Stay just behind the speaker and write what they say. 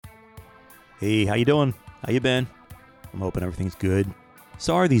Hey, how you doing? How you been? I'm hoping everything's good.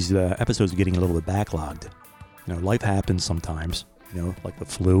 Sorry these episodes are getting a little bit backlogged. You know, life happens sometimes, like the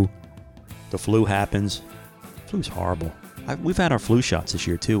flu. The flu happens. Flu's horrible. We've had our flu shots this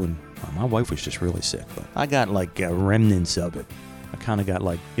year too, and my wife was just really sick. But I got like remnants of it. I kind of got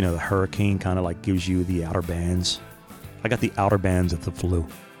like, the hurricane kind of like gives you the outer bands. I got the outer bands of the flu,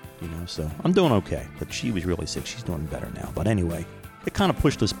 so I'm doing okay. But she was really sick. She's doing better now. But anyway, it kind of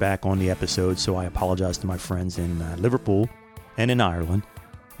pushed us back on the episode, so I apologize to my friends in Liverpool and in Ireland.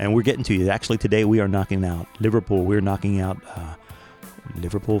 And we're getting to you. Actually, today we are knocking out Liverpool. We're knocking out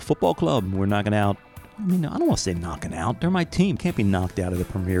Liverpool Football Club. We're knocking out, I don't want to say knocking out. They're my team. Can't be knocked out of the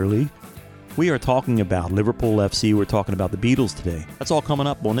Premier League. We are talking about Liverpool FC. We're talking about the Beatles today. That's all coming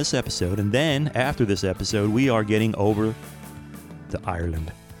up on this episode. And then, after this episode, we are getting over to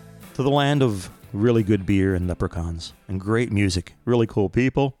Ireland, to the land of really good beer and leprechauns and great music. Really cool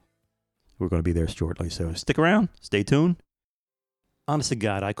people. We're going to be there shortly, so stick around. Stay tuned. Honest to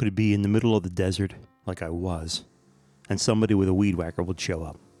God, I could be in the middle of the desert like I was, and somebody with a weed whacker would show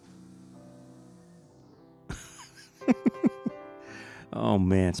up. Oh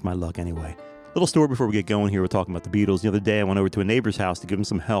man, it's my luck anyway. Little story before we get going here. We're talking about the Beatles. The other day I went over to a neighbor's house to give him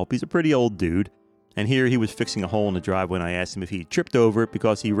some help. He's a pretty old dude. And here he was fixing a hole in the driveway, and I asked him if he tripped over it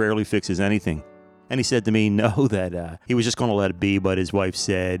because he rarely fixes anything. And he said to me, no, that he was just going to let it be, but his wife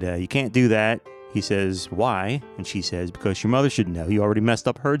said, you can't do that. He says, why? And she says, because your mother should know. You already messed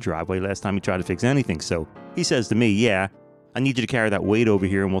up her driveway last time you tried to fix anything. So he says to me, yeah, I need you to carry that weight over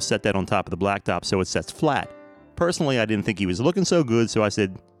here, and we'll set that on top of the blacktop so it sets flat. Personally, I didn't think he was looking so good, so I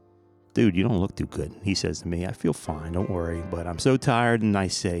said, dude, you don't look too good. He says to me, I feel fine, don't worry, but I'm so tired. And I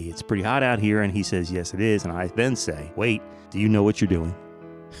say, it's pretty hot out here. And he says, yes, it is. And I then say, wait, do you know what you're doing?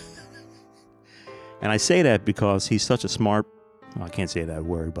 And I say that because he's such a smart, I can't say that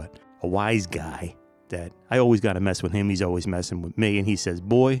word, but a wise guy that I always got to mess with him. He's always messing with me. And he says,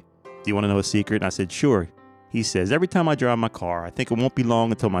 boy, do you want to know a secret? And I said, sure. He says, every time I drive my car, I think it won't be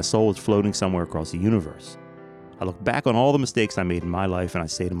long until my soul is floating somewhere across the universe. I look back on all the mistakes I made in my life and I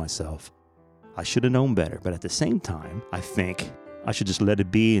say to myself, I should have known better. But at the same time, I think I should just let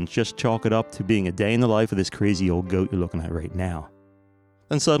it be and just chalk it up to being a day in the life of this crazy old goat you're looking at right now.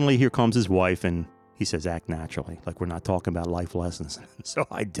 Then suddenly here comes his wife and he says, act naturally, like we're not talking about life lessons. So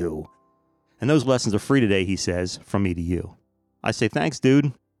I do. And those lessons are free today, he says, from me to you. I say, thanks,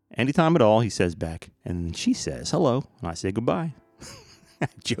 dude. Anytime at all, he says back. And she says, hello. And I say goodbye. I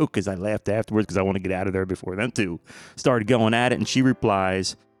joke as I laughed afterwards because I want to get out of there before them two started going at it. And she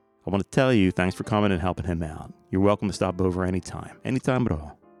replies, I want to tell you, thanks for coming and helping him out. You're welcome to stop over anytime at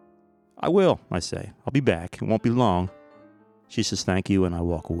all. I will, I say. I'll be back. It won't be long. She says, thank you, and I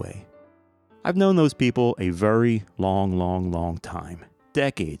walk away. I've known those people a very long time.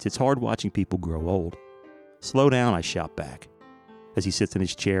 Decades. It's hard watching people grow old. Slow down, I shout back. As he sits in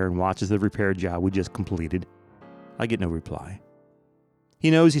his chair and watches the repair job we just completed, I get no reply. He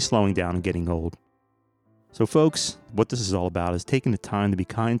knows he's slowing down and getting old. So folks, what this is all about is taking the time to be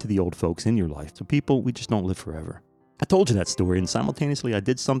kind to the old folks in your life. So people, we just don't live forever. I told you that story, and simultaneously I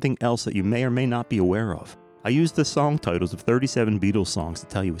did something else that you may or may not be aware of. I used the song titles of 37 Beatles songs to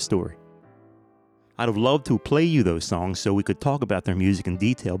tell you a story. I'd have loved to play you those songs so we could talk about their music in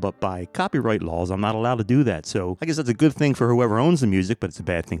detail, but by copyright laws, I'm not allowed to do that. So I guess that's a good thing for whoever owns the music, but it's a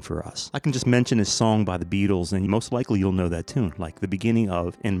bad thing for us. I can just mention this song by the Beatles, and most likely you'll know that tune, like the beginning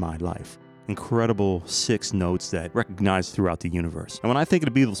of In My Life. Incredible 6 notes that recognize throughout the universe. And when I think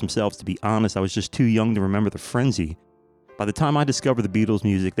of the Beatles themselves, to be honest, I was just too young to remember the frenzy. By the time I discovered the Beatles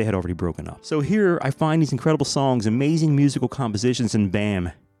music, they had already broken up. So here I find these incredible songs, amazing musical compositions, and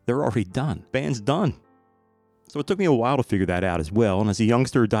bam, they're already done. Band's done. So it took me a while to figure that out as well, and as a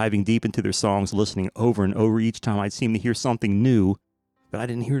youngster diving deep into their songs, listening over and over each time, I'd seem to hear something new that I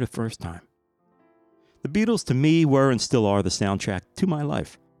didn't hear the first time. The Beatles to me were and still are the soundtrack to my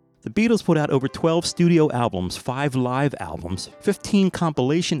life. The Beatles put out over 12 studio albums, 5 live albums, 15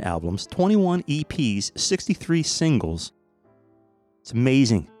 compilation albums, 21 EPs, 63 singles. It's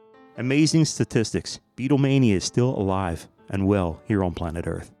amazing. Amazing statistics. Beatlemania is still alive and well here on planet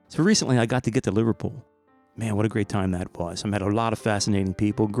Earth. So recently I got to Liverpool. Man, what a great time that was. I met a lot of fascinating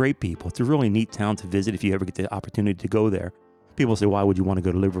people, great people. It's a really neat town to visit if you ever get the opportunity to go there. People say, why would you want to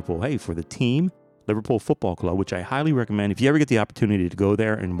go to Liverpool? Hey, for the team, Liverpool Football Club, which I highly recommend. If you ever get the opportunity to go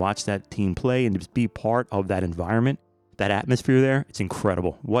there and watch that team play and just be part of that environment, that atmosphere there, it's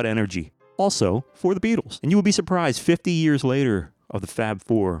incredible. What energy. Also, for the Beatles. And you will be surprised, 50 years later of the Fab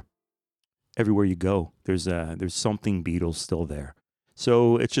Four, everywhere you go, there's something Beatles still there.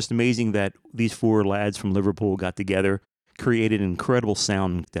 So it's just amazing that these 4 lads from Liverpool got together, created an incredible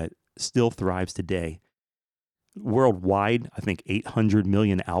sound that still thrives today. Worldwide, I think 800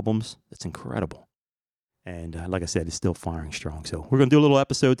 million albums. That's incredible. And like I said, it's still firing strong. So we're going to do a little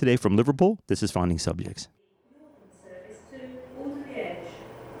episode today from Liverpool. This is Finding Subjects. Service to Under the Edge.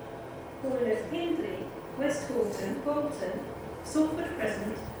 Calling at Hindley, West Horton, Bolton, Salford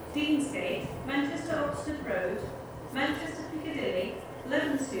Crescent, Deansgate, Manchester Oxford Road, Manchester Piccadilly,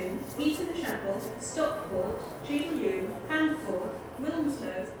 Levenstone, Eton Chapel, Stockport, Cheadle, Handford,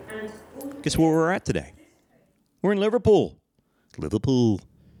 Wilmslow, and... Guess where we're at today? We're in Liverpool. Liverpool.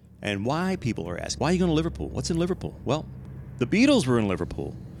 And why, people are asking, why are you going to Liverpool? What's in Liverpool? Well, the Beatles were in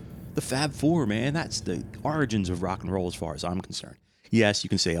Liverpool. The Fab Four, man, that's the origins of rock and roll as far as I'm concerned. Yes, you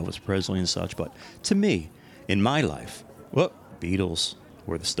can say Elvis Presley and such, but to me, in my life, well, Beatles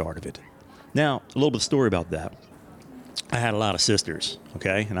were the start of it. Now, a little bit of story about that. I had a lot of sisters,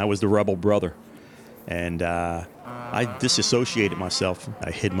 okay, and I was the rebel brother. And I disassociated myself.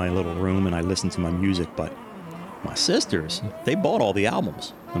 I hid my little room and I listened to my music, but my sisters, they bought all the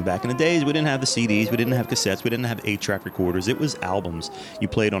albums. And back in the days, we didn't have the CDs, we didn't have cassettes, we didn't have 8-track recorders. It was albums you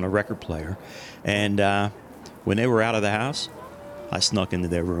played on a record player. And when they were out of the house, I snuck into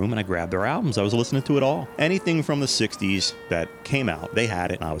their room and I grabbed their albums. I was listening to it all. Anything from the 60s that came out, they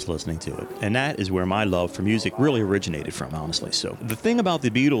had it and I was listening to it. And that is where my love for music really originated from, honestly. So the thing about the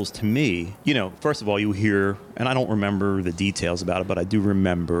Beatles to me, you know, first of all, you hear, and I don't remember the details about it, but I do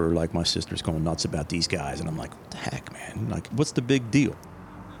remember like my sisters going nuts about these guys. And I'm like, what the heck, man? Like, what's the big deal?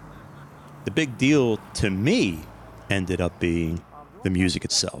 The big deal to me ended up being the music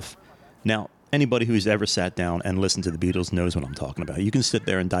itself. Now, anybody who's ever sat down and listened to the Beatles knows what I'm talking about. You can sit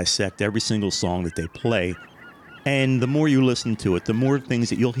there and dissect every single song that they play, and the more you listen to it, the more things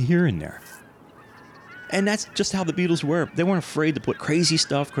that you'll hear in there. And that's just how the Beatles were. They weren't afraid to put crazy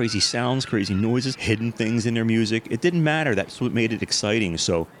stuff, crazy sounds, crazy noises, hidden things in their music. It didn't matter. That's what made it exciting.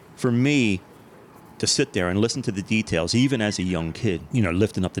 So for me, to sit there and listen to the details, even as a young kid, you know,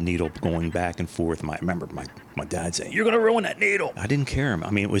 lifting up the needle, going back and forth. I remember my dad saying, "You're going to ruin that needle." I didn't care. I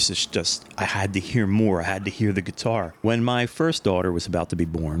mean, it was just I had to hear more. I had to hear the guitar. When my first daughter was about to be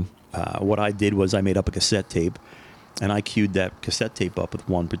born, what I did was I made up a cassette tape, and I queued that cassette tape up with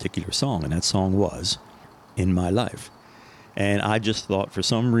one particular song, and that song was In My Life. And I just thought, for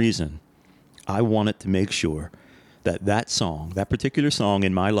some reason, I wanted to make sure that that song, that particular song,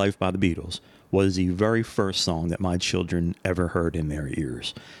 In My Life by the Beatles, was the very first song that my children ever heard in their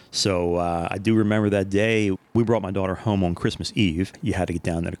ears. So I do remember that day. We brought my daughter home on Christmas Eve. You had to get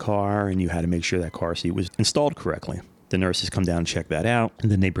down to the car, and you had to make sure that car seat was installed correctly. The nurses come down and check that out,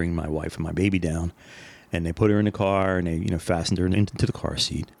 and then they bring my wife and my baby down, and they put her in the car, and they, you know, fastened her into the car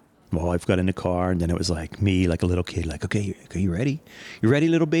seat. My wife got in the car, and then it was like me, like a little kid, like, okay, you ready? You ready,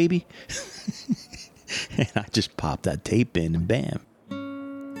 little baby? And I just popped that tape in, and bam.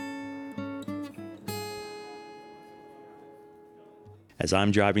 As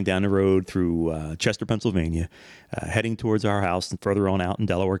I'm driving down the road through Chester, Pennsylvania, heading towards our house and further on out in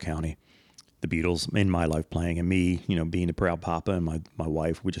Delaware County, the Beatles, In My Life, playing, and me, you know, being a proud papa, and my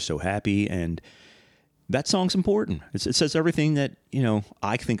wife, we're just so happy. And that song's important. It says everything that, you know,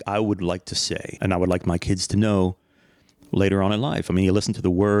 I think I would like to say, and I would like my kids to know later on in life. I mean, you listen to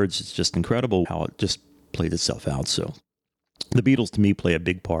the words, it's just incredible how it just played itself out. So the Beatles, to me, play a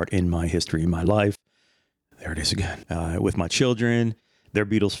big part in my history, in my life. There it is again. With my children, they're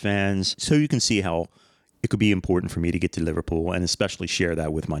Beatles fans. So you can see how it could be important for me to get to Liverpool and especially share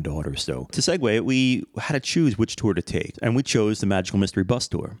that with my daughter. So to segue, we had to choose which tour to take, and we chose the Magical Mystery Bus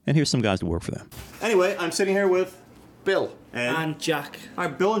Tour. And here's some guys that work for them. Anyway, I'm sitting here with Bill. And Jack. All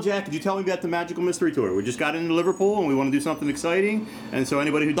right, Bill and Jack, could you tell me about the Magical Mystery Tour? We just got into Liverpool and we want to do something exciting. And so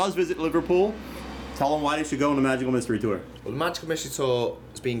anybody who does visit Liverpool, tell them why they should go on the Magical Mystery Tour. Well, the Magical Mystery Tour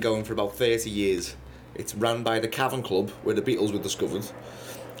has been going for about 30 years. It's run by the Cavern Club, where the Beatles were discovered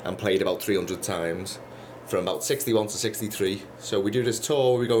and played about 300 times from about 61 to 63. So we do this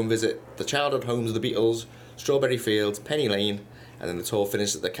tour where we go and visit the childhood homes of the Beatles, Strawberry Fields, Penny Lane, and then the tour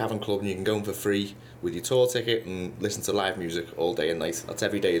finishes at the Cavern Club, and you can go in for free with your tour ticket and listen to live music all day and night. That's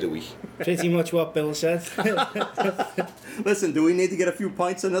every day of the week. Pretty much what Bill said. Listen, do we need to get a few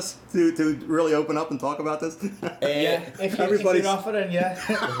pints in us to really open up and talk about this? Yeah, if you're offering, yeah.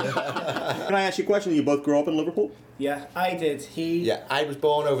 Can I ask you a question? You both grew up in Liverpool? Yeah, I did. Yeah, I was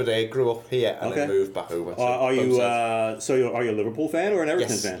born over there, grew up here, and then moved back over. So are you are you a Liverpool fan or an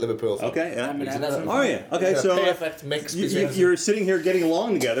Everton fan? Yes, Liverpool fan. Okay, yeah. I'm an Everton fan. Oh yeah. Okay, so perfect mix between. you're sitting here getting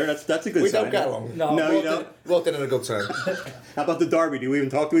along together. That's a good sign. We don't get along. No, you don't. Walked in at a good time. How about the derby? Do we even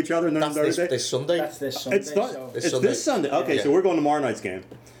talk to each other? That's this Sunday. That's this Sunday. It's this Sunday. Okay, Yeah. so we're going tomorrow night's game.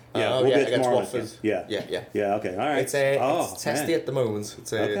 Yeah, Oh, we'll yeah, get against tomorrow. Watford. Yeah. Yeah. Okay. All right. It's testy at the moment.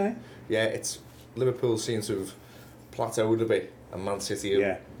 Okay. Yeah, it's Liverpool seems to have plateaued a bit, and Man City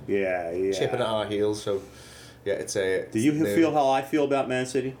are Yeah. chipping at our heels. So, yeah, it's a. Do you feel how I feel about Man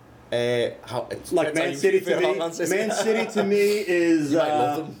City? Like Man City to me, Man City to me is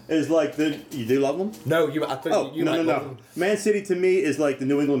like you do love them? No, love them. Man City to me is like the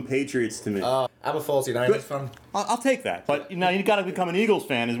New England Patriots to me. I'm a 49ers fan. I'll take that, but now you got to become an Eagles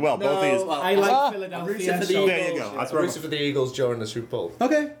fan as well. Both of these. I like Philadelphia. There you go. I'm rooting for the Eagles during the Super Bowl.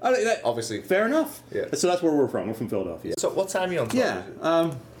 Okay, Obviously. fair enough. Yeah. So that's where we're from. We're from Philadelphia. So what time are you on tomorrow?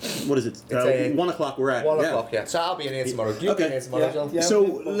 Yeah. What is it? 1 o'clock. We're at 1 o'clock. Yeah. So I'll be in here tomorrow. You'll be in here tomorrow, John. Yeah. So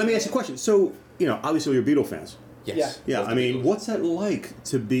let me ask you a question. So obviously you're Beatles fans. Yes. Yeah. I mean, what's that like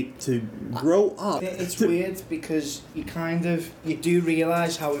to grow up? It's weird because you do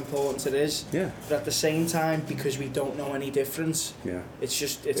realise how important it is. Yeah. But at the same time, because we don't know any difference. Yeah.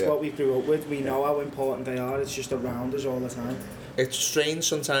 It's what we grew up with. We know how important they are. It's just around us all the time. It's strange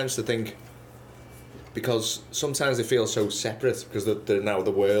sometimes to think, because sometimes they feel so separate because they're now the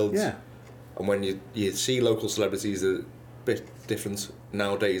world. Yeah. And when you see local celebrities, they're a bit different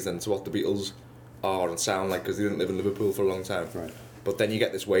nowadays than to what the Beatles are and sound like, because they didn't live in Liverpool for a long time. Right. But then you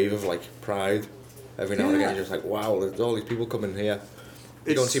get this wave of like pride every now and again. You're just like, wow, there's all these people coming here.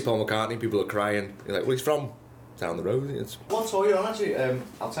 You don't see Paul McCartney, people are crying. You're like, well, he's from down the road. What tour are you on actually?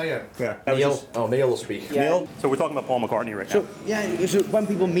 I'll tell you. Yeah. Neil will speak. Yeah. Neil. So we're talking about Paul McCartney right now. So when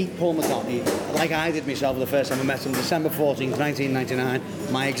people meet Paul McCartney, like I did myself the first time I met him, December 14th,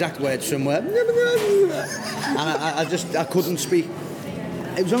 1999, my exact words somewhere, and I couldn't speak.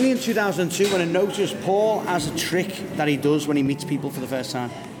 It was only in 2002 when I noticed Paul has a trick that he does when he meets people for the first time.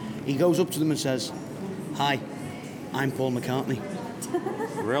 He goes up to them and says, "Hi, I'm Paul McCartney."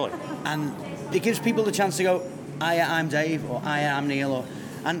 Really? And it gives people the chance to go, "Hi, I'm Dave," or "Hi, I'm Neil,"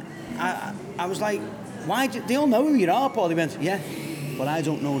 and I was like, "Why? They all know who you are, Paul." He went, "Yeah, but I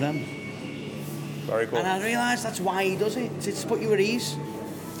don't know them." Very cool. And I realised that's why he does it, to put you at ease.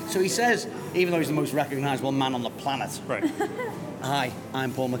 So he says, even though he's the most recognisable man on the planet, Right. "Hi,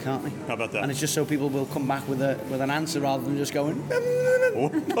 I'm Paul McCartney." How about that? And it's just so people will come back with an answer rather than just going.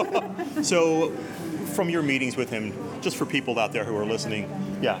 So, from your meetings with him, just for people out there who are listening,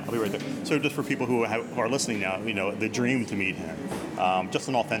 I'll be right there. So, just for people who are listening now, the dream to meet him, just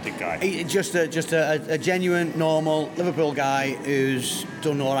an authentic guy. Just a genuine, normal Liverpool guy who's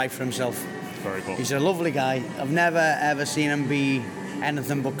done all right for himself. Very cool. He's a lovely guy. I've never ever seen him be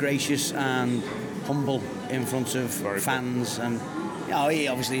anything but gracious and humble in front of fans. And he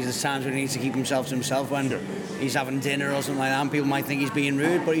obviously there's times when he needs to keep himself to himself when he's having dinner or something like that, and people might think he's being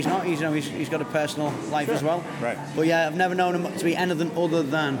rude, but he's not. He's got a personal life as well. Right. But I've never known him to be anything other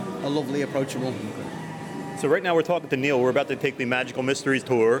than a lovely, approachable. So right now we're talking to Neil. We're about to take the Magical Mysteries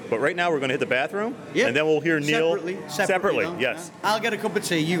tour, but right now we're going to hit the bathroom, and then we'll hear Neil separately. No? Yes. I'll get a cup of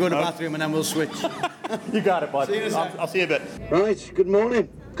tea. You go to the bathroom, and then we'll switch. You got it, bud. See you in a sec. I'll see you in a bit. Right, good morning,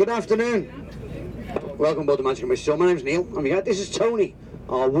 good afternoon. Welcome aboard the Magical Mystery. My name's Neil, and this is Tony,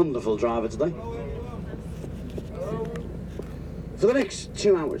 our wonderful driver today. For the next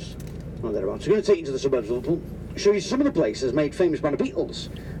 2 hours, or thereabouts, we're going to take you to the suburbs of Liverpool, show you some of the places made famous by the Beatles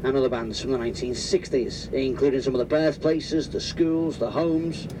and other bands from the 1960s, including some of the birthplaces, the schools, the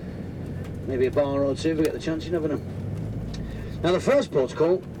homes, maybe a bar or two if we get the chance, you never know. Now the first port of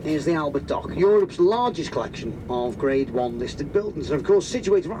call is the Albert Dock, Europe's largest collection of Grade 1 listed buildings, and of course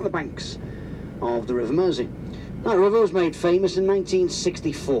situated right on the banks of the River Mersey. Now the river was made famous in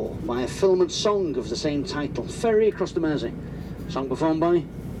 1964 by a film and song of the same title, Ferry Across the Mersey, song performed by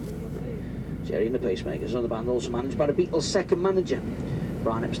Jerry and the Pacemakers, another band also managed by the Beatles' second manager,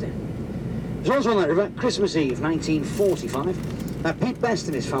 Brian Epstein. There's also on that river, Christmas Eve 1945, that Pete Best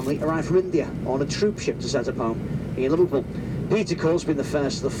and his family arrived from India on a troop ship to set up home in Liverpool. Pete, of course, being the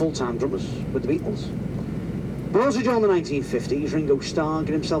first of the full-time drummers with the Beatles. But also during the 1950s, Ringo Starr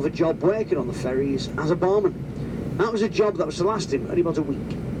got himself a job working on the ferries as a barman. That was a job that was to last him only about a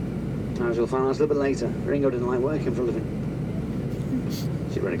week. As you'll find out a little bit later, Ringo didn't like working for a living.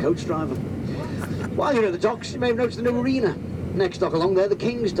 So he ran a coach driver. While you're at the docks, you may have noticed the new arena. Next dock along there, the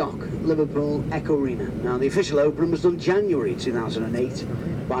King's Dock, Liverpool Echo Arena. Now, the official opening was done January 2008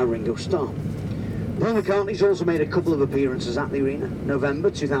 by Ringo Starr. Paul McCartney's also made a couple of appearances at the arena.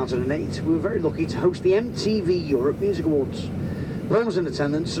 November 2008, we were very lucky to host the MTV Europe Music Awards. Paul was in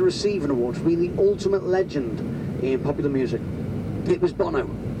attendance to receive an award for being the ultimate legend in popular music. It was Bono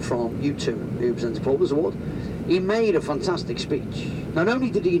from U2 who presented Paul this award. He made a fantastic speech. Not only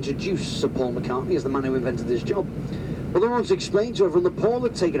did he introduce Sir Paul McCartney as the man who invented this job, but they wanted to explain to everyone that Paul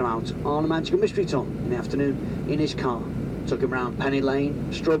had taken him out on a Magical Mystery tour in the afternoon in his car. took him round Penny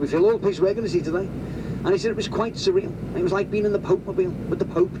Lane, Strawberry Field, all the place we're going to see today. And he said it was quite surreal. It was like being in the Pope Mobile with the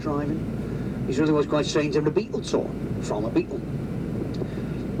Pope driving. He really was quite strange having a Beatle tour from a Beatle.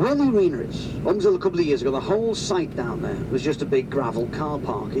 Where the arena is, up until a couple of years ago, the whole site down there was just a big gravel car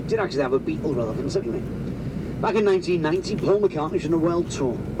park. It did actually have a Beatle relevance anyway. Back in 1990, Paul McCartney was on a world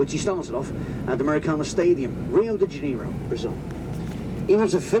tour, which he started off at the Maracana Stadium, Rio de Janeiro, Brazil. He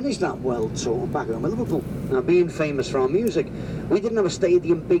wanted to finish that world tour back home in Liverpool. Now, being famous for our music, we didn't have a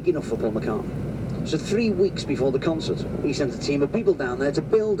stadium big enough for Paul McCartney. So 3 weeks before the concert, he sent a team of people down there to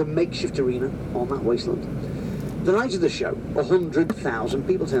build a makeshift arena on that wasteland. The night of the show, 100,000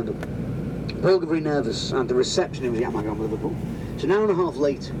 people turned up. Paul got very nervous, and the reception, he was back home in Liverpool. So an hour and a half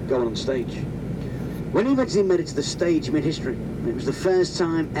late, going on stage. When he eventually made it to the stage, he made history. It was the first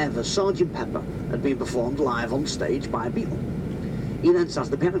time ever Sgt. Pepper had been performed live on stage by a Beatle. He then sat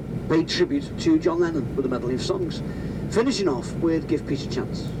at the piano, paid tribute to John Lennon with a medley of songs, finishing off with Give Peace a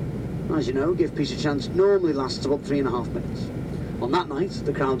Chance. As you know, Give Peace a Chance normally lasts about 3.5 minutes. On that night,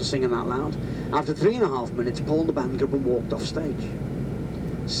 the crowd was singing that loud. After 3.5 minutes, Paul and the band got up and walked off stage.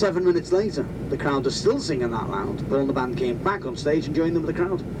 7 minutes later, the crowd was still singing that loud. Paul and the band came back on stage and joined them with the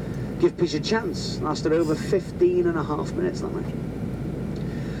crowd. Give Peace a Chance lasted over 15.5 minutes that night.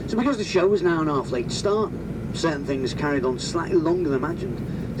 So because the show was an hour and a half late to start, certain things carried on slightly longer than imagined.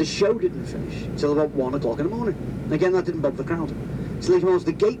 The show didn't finish until about 1 o'clock in the morning. Again, that didn't bother the crowd. So they came on to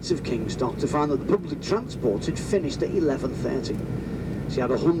the gates of Kingstock to find that the public transport had finished at 11:30. So you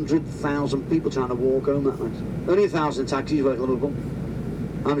had 100,000 people trying to walk home that night. Only 1,000 taxis working in Liverpool.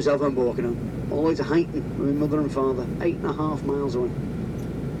 I myself went walking home, all the way to Highton with my mother and father, 8.5 miles away.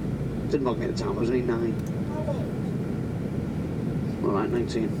 Didn't bother me at the time, I was only 9. Alright,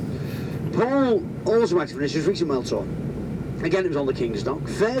 19. Paul also went to finish his recent world tour. Again, it was on the Kingstock,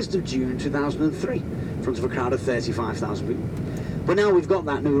 1st of June 2003, in front of a crowd of 35,000 people. But now we've got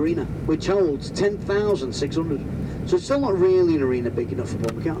that new arena, which holds 10,600. So it's still not really an arena big enough for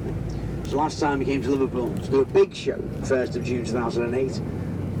Paul McCartney. So last time he came to Liverpool to do a big show, 1st of June 2008,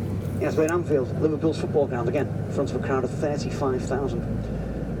 he has to play at Anfield, Liverpool's football ground again, in front of a crowd of 35,000.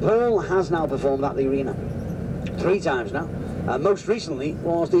 Paul has now performed at the arena 3 times now. Most recently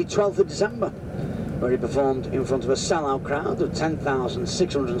was the 12th of December, where he performed in front of a sellout crowd of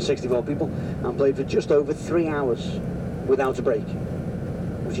 10,664 people and played for just over 3 hours without a break,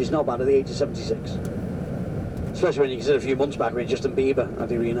 which is not bad at the age of 76. Especially when you consider a few months back when Justin Bieber at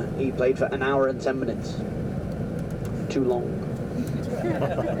the arena, he played for 1 hour and 10 minutes. Too long.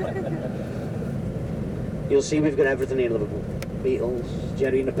 You'll see we've got everything in Liverpool. Beatles,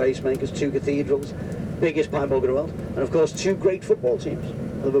 Jerry and the Pacemakers, 2 cathedrals, biggest pipe organ in the world, and of course 2 great football teams,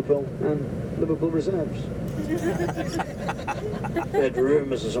 Liverpool and Liverpool Reserves. We had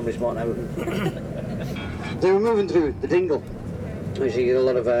rumours of somebody spotting Everton. They were moving through the Dingle. You see a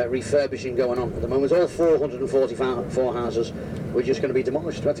lot of refurbishing going on at the moment. All 444 houses were just going to be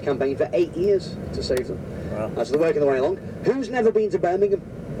demolished. We had to campaign for 8 years to save them. Wow. So they're working their way along. Who's never been to Birmingham?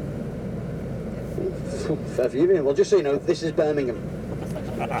 Fair for you. Well, just so you know, this is Birmingham.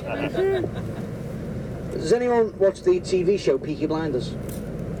 Does anyone watch the TV show Peaky Blinders?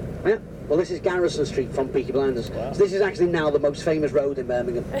 Yeah? Well, this is Garrison Street from Peaky Blinders. Wow. So this is actually now the most famous road in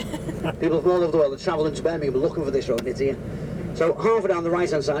Birmingham. People from all over the world are travelling to Birmingham looking for this road, and it's here. So half down the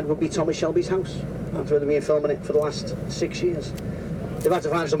right-hand side would be Thomas Shelby's house. After they've been filming it for the last 6 years. They've had to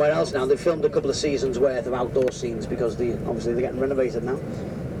find somewhere else now. They've filmed a couple of seasons worth of outdoor scenes because obviously they're getting renovated now.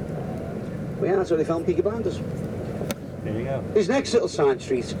 But yeah, that's where they filmed Peaky Blinders. There you go. His next little side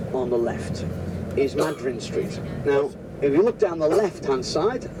street on the left is Madryn Street. Now, if you look down the left-hand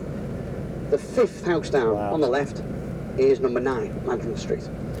side, the 5th house down on the left is number 9, Madryn Street.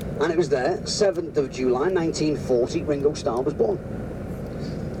 And it was there, 7th of July 1940, Ringo Starr was born.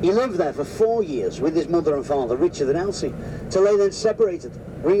 He lived there for 4 years with his mother and father, Richard and Elsie, till they then separated.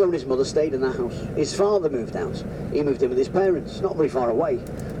 Ringo and his mother stayed in that house. His father moved out. He moved in with his parents, not very far away,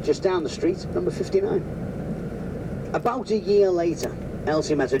 just down the street, number 59. About a year later,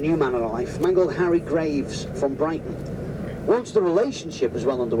 Elsie met a new man in her life, a man called Harry Graves from Brighton. Once the relationship was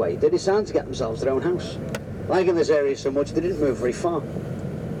well underway, they decided to get themselves their own house. Liking this area so much, they didn't move very far.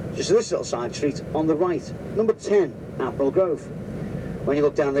 Just this little side street on the right, number 10, Admiral Grove. When you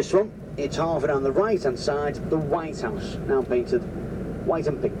look down this one, it's half down the right-hand side, the White House, now painted white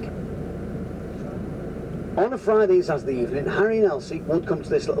and pink. On a Fridays as the evening, Harry and Elsie would come to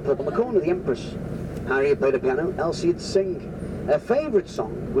this little pub on the corner, the Empress. Harry had played a piano, Elsie would sing. Her favourite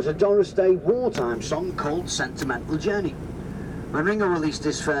song was a Doris Day wartime song called Sentimental Journey. When Ringo released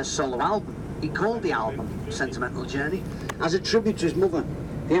his first solo album, he called the album Sentimental Journey as a tribute to his mother.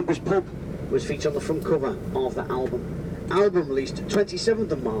 The Empress pub was featured on the front cover of the album. Album released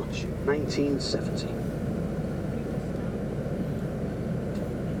 27th of March 1970.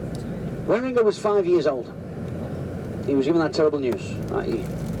 When Ringo was 5 years old, he was given that terrible news that he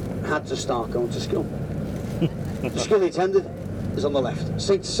had to start going to school. The school he attended is on the left,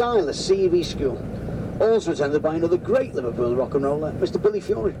 St Silas C.V. School, also attended by another great Liverpool rock and roller, Mr Billy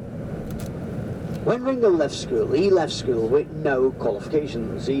Fury. When Ringo left school, he left school with no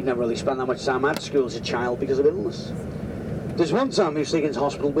qualifications. He'd never really spent that much time at school as a child because of illness. There's one time he was taken to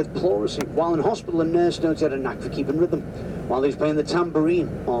hospital with pleurisy. While in hospital, a nurse noticed he had a knack for keeping rhythm while he was playing the tambourine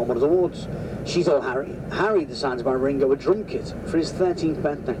on one of the wards. She told Harry. Harry decided to buy Ringo a drum kit for his 13th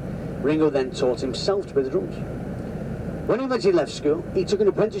birthday. Ringo then taught himself to play the drums. When he eventually left school, he took an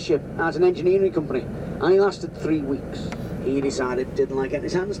apprenticeship at an engineering company, and he lasted 3 weeks. He decided he didn't like getting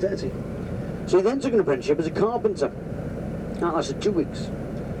his hands dirty. So he then took an apprenticeship as a carpenter. That lasted 2 weeks.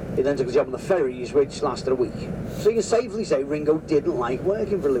 He then took a job on the ferries, which lasted a week. So you can safely say Ringo didn't like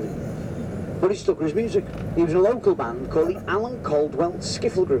working for a living. But he stuck with his music. He was in a local band called the Alan Caldwell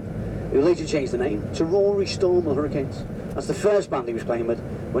Skiffle Group, who later changed the name to Rory Storm and the Hurricanes. That's the first band he was playing with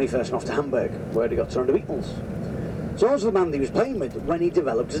when he first went off to Hamburg, where he got to join the Beatles. So also the band he was playing with when he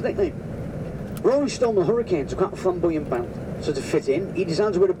developed his nickname. Rory Storm and the Hurricanes were quite a flamboyant band. So to fit in, he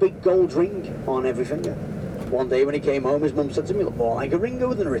decided to wear a big gold ring on every finger. One day when he came home, his mum said to me, "Look more like a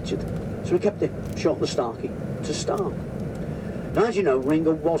Ringo than a Richard." So he kept it, shortened the Starkey to Star. Now, as you know,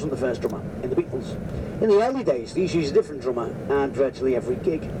 Ringo wasn't the first drummer in the Beatles. In the early days, they used to use a different drummer at virtually every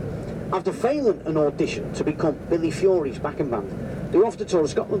gig. After failing an audition to become Billy Fury's backing band, they were off to tour of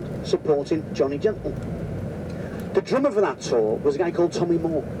Scotland, supporting Johnny Gentle. The drummer for that tour was a guy called Tommy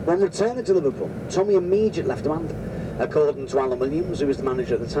Moore. When returning to Liverpool, Tommy immediately left the band, according to Alan Williams, who was the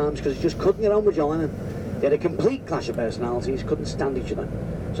manager at the time, because he just couldn't get on with John Lennon. They had a complete clash of personalities, couldn't stand each other.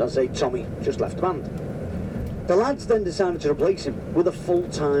 So I'd say Tommy just left the band. The lads then decided to replace him with a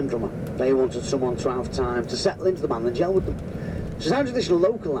full-time drummer. They wanted someone to have time to settle into the band and gel with them. So they found a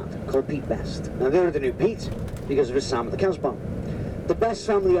local lad called Pete Best. Now they already knew Pete because of his time at the Casbah. The Best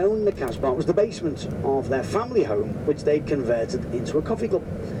family owned the Casbah was the basement of their family home, which they'd converted into a coffee club.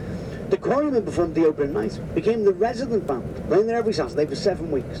 The Quarrymen performed the opening night, became the resident band, playing there every Saturday for 7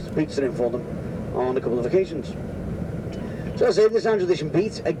 weeks. Pete stood in for them on a couple of occasions. So I say this Angelis and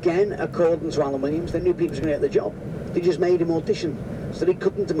Pete, again, according to Alan Williams, they knew Pete was going to get the job. They just made him audition so that he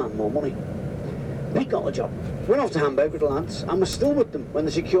couldn't demand more money. Pete got the job, went off to Hamburg with the lads, and was still with them when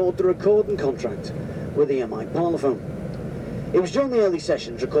they secured the recording contract with EMI Parlophone. It was during the early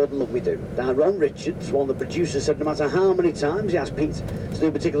sessions recording Love Me Do that Ron Richards, one of the producers, said no matter how many times he asked Pete to do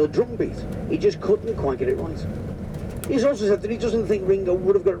a particular drum beat, he just couldn't quite get it right. He's also said that he doesn't think Ringo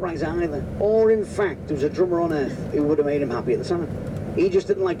would have got it right either, or in fact there was a drummer on earth who would have made him happy at the time. He just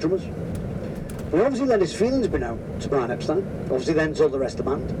didn't like drummers. But he obviously let his feelings be known to Brian Epstein, obviously then told the rest of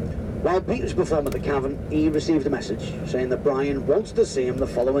the band. While Pete was performing at the Cavern, he received a message saying that Brian wanted to see him the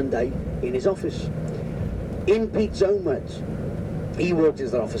following day in his office. In Pete's own words, he walked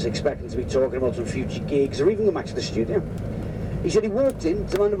into the office expecting to be talking about some future gigs or even go back to the studio. He said he walked in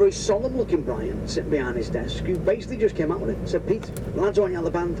to find a very solemn-looking Brian sitting behind his desk, who basically just came out with it. Said, "Pete, the lads want you on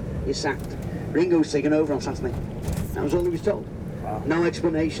the band, you're sacked. Ringo's taken over on Saturday." That was all he was told. Wow. No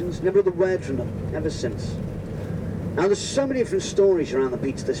explanations, never other word from them, ever since. Now there's so many different stories around the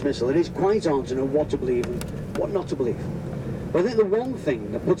Pete's dismissal, it is quite hard to know what to believe and what not to believe. But I think the one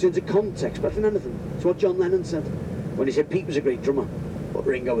thing that puts into context better than anything is what John Lennon said when he said Pete was a great drummer, but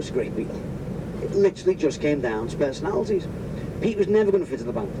Ringo was a great Beatle. It literally just came down to personalities. Pete was never going to fit in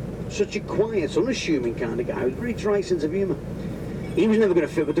the band. Such a quiet, unassuming kind of guy with a very dry sense of humour. He was never going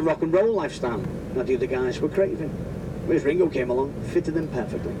to fit with the rock and roll lifestyle that the other guys were craving. Whereas Ringo came along, fitted them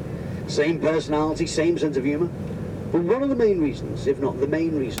perfectly. Same personality, same sense of humour. But one of the main reasons, if not the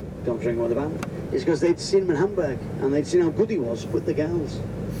main reason, John Ringo with the band, is because they'd seen him in Hamburg and they'd seen how good he was with the girls.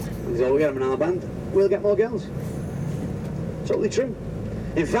 And they thought, we'll get him in our band, we'll get more girls. Totally true.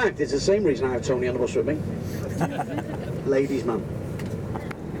 In fact, it's the same reason I have Tony on the bus with me. Ladies' man.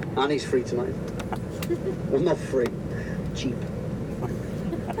 And he's free tonight. Well, not free. Cheap.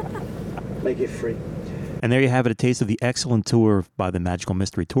 Make it free. And there you have it, a taste of the excellent tour by the Magical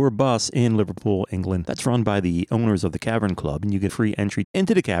Mystery Tour bus in Liverpool, England. That's run by the owners of the Cavern Club, and you get free entry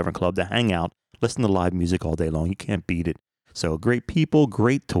into the Cavern Club to hang out, listen to live music all day long. You can't beat it. So great people,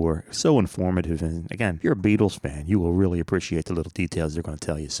 great tour, so informative. And again, if you're a Beatles fan, you will really appreciate the little details they're going to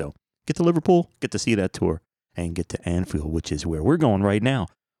tell you. So get to Liverpool, get to see that tour, and get to Anfield, which is where we're going right now.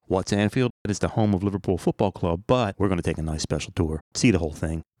 What's Anfield? It is the home of Liverpool Football Club, but we're going to take a nice special tour, see the whole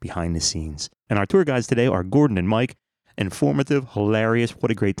thing behind the scenes. And our tour guides today are Gordon and Mike. Informative, hilarious,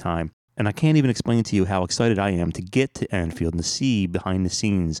 what a great time. And I can't even explain to you how excited I am to get to Anfield and to see behind the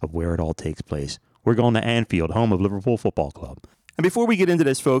scenes of where it all takes place. We're going to Anfield, home of Liverpool Football Club. And before we get into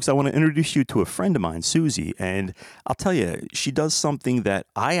this, folks, I want to introduce you to a friend of mine, Susie. And I'll tell you, she does something that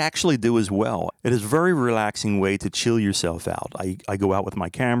I actually do as well. It is a very relaxing way to chill yourself out. I go out with my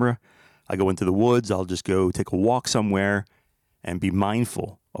camera. I go into the woods. I'll just go take a walk somewhere and be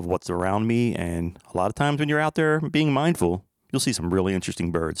mindful of what's around me. And a lot of times when you're out there being mindful, you'll see some really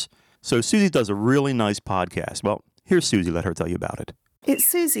interesting birds. So Susie does a really nice podcast. Well, here's Susie. Let her tell you about it. It's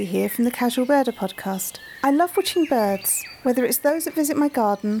Susie here from the Casual Birder podcast. I love watching birds, whether it's those that visit my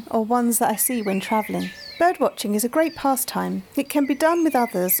garden or ones that I see when travelling. Bird watching is a great pastime. It can be done with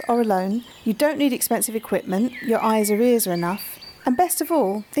others or alone. You don't need expensive equipment, your eyes or ears are enough. And best of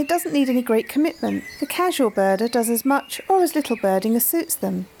all, it doesn't need any great commitment. The Casual Birder does as much or as little birding as suits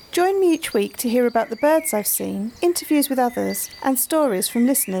them. Join me each week to hear about the birds I've seen, interviews with others, and stories from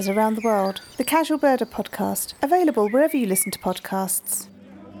listeners around the world. The Casual Birder podcast, available wherever you listen to podcasts.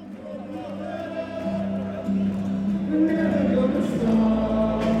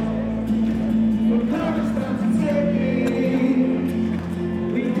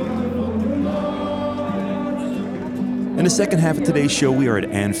 In the second half of today's show, we are at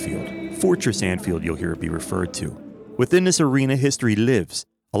Anfield. Fortress Anfield, you'll hear it be referred to. Within this arena, history lives,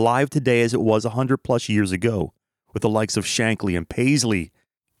 alive today as it was 100 plus years ago, with the likes of Shankly and Paisley.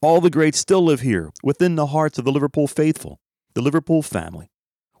 All the greats still live here, within the hearts of the Liverpool faithful, the Liverpool family.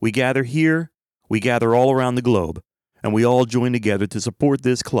 We gather here, we gather all around the globe, and we all join together to support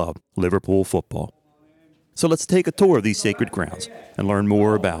this club, Liverpool football. So let's take a tour of these sacred grounds and learn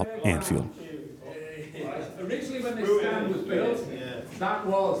more about Anfield. Originally when this stand was built, that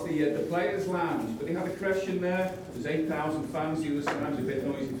was the players' lounge, but they had a creche in there. There's 8,000 fans. It was sometimes a bit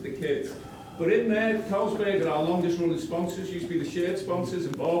noisy for the kids. But in there, Carlsberg are our longest running sponsors, used to be the shirt sponsors,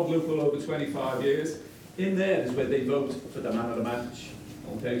 involved Liverpool over 25 years. In there is where they vote for the man of the match.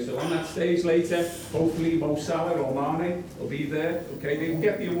 Okay, so on that stage later, hopefully Mo Salah or Mane will be there. Okay, they will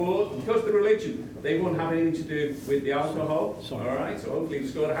get the award. Because the religion, they won't have anything to do with the alcohol. All right, so hopefully you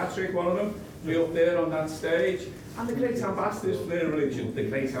score a hat-trick, one of them, be up there on that stage. And the great ambassadors for their religion, the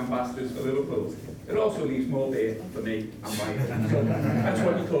great ambassadors for Liverpool. It also leaves more beer for me and my so that's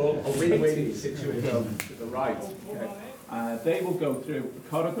what you call a win-win situation to the right. Okay. They will go through a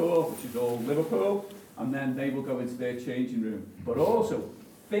corridor, which is all Liverpool, and then they will go into their changing room. But also,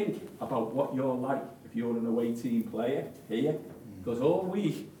 think about what you're like if you're an away team player here. Because all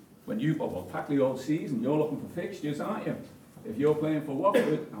week, when you, well, practically all season, you're looking for fixtures, aren't you? If you're playing for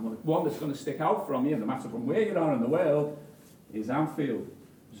Watford, and one that's going to stick out from you, no matter from where you are in the world, is Anfield.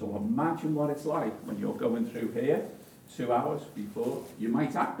 So imagine what it's like when you're going through here, 2 hours before. You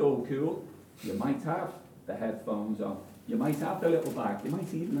might act all cool, you might have the headphones on, you might have the little bag, you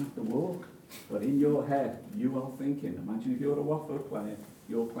might even have to walk. But in your head, you are thinking, imagine if you're a Watford player,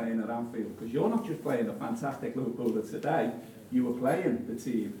 you're playing at Anfield. Because you're not just playing the fantastic Liverpool of today, you were playing the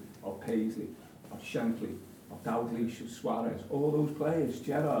team of Paisley, of Shankly, of Dalglish, of Suarez, all those players,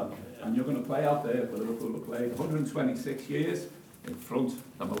 Gerrard, and you're going to play out there for Liverpool to play 126 years in front of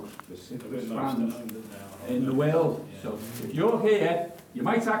the most vociferous fans in the world. So if you're here, you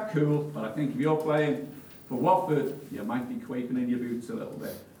might act cool, but I think if you're playing for Watford, you might be quaking in your boots a little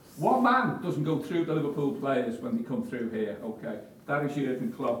bit. One man doesn't go through the Liverpool players when they come through here, okay? That is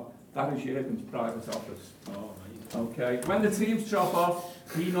Jurgen Klopp. That is Jurgen's private office. Okay, when the teams drop off,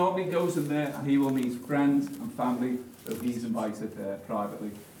 he normally goes in there and he will meet friends and family that he's invited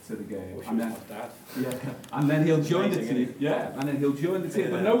privately to the game. And then, and then he'll join the team. Yeah, and then he'll join the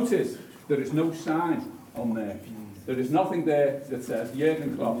team. But notice, there is no sign on there. There is nothing there that says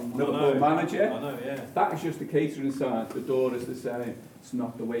Jurgen Klopp, Liverpool manager. That is just the catering sign. The door is the same. It's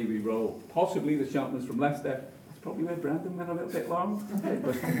not the way we roll. Possibly the gentleman from Leicester. Probably where Brendan went a little bit long.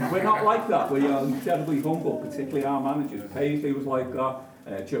 But we're not like that. We are incredibly humble, particularly our managers. Paisley was like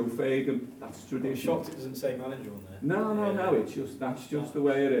that. Joe Fagan. That's traditional. I'm shocked it doesn't say manager on there. No. It's just that's just the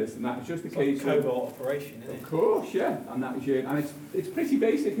way it is, and that's just the case. Like a cobalt operation, isn't it? Of course, yeah. And that is you. And it's pretty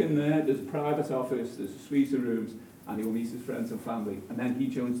basic in there. There's a private office. There's a suite of rooms, and he will meet his friends and family, and then he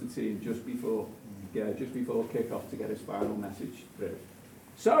joins the team just before kick-off to get his final message through.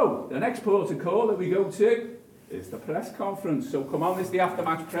 So the next port of call that we go to is the press conference. So come on, this is the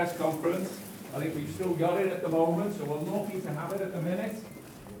aftermatch press conference. I think we've still got it at the moment, so we're lucky to have it at the minute.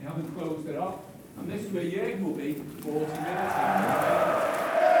 We haven't closed it off. And this is where Jurgen will be 40 minutes.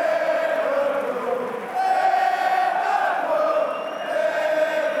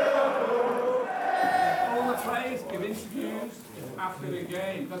 All the players give interviews after the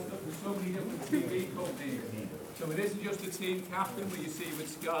game. There's so many different TV companies. So it isn't just the team captain where you see with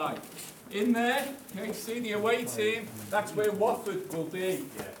Sky. In there, okay, see the away team, that's where Watford will be.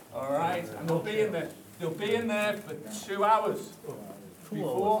 All right, and they'll be in there. They'll be in there for 2 hours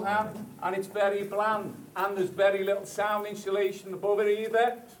beforehand, and it's very bland, and there's very little sound insulation above it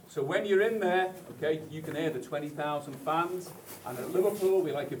either. So when you're in there, okay, you can hear the 20,000 fans. And at Liverpool,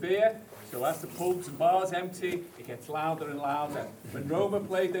 we like a beer. So as the pubs and bars empty, it gets louder and louder. When Roma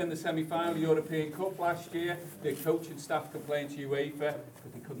played in the semi-final European Cup last year, the coaching staff complained to UEFA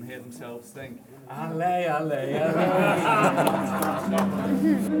because they couldn't hear themselves think, "Ale, ale,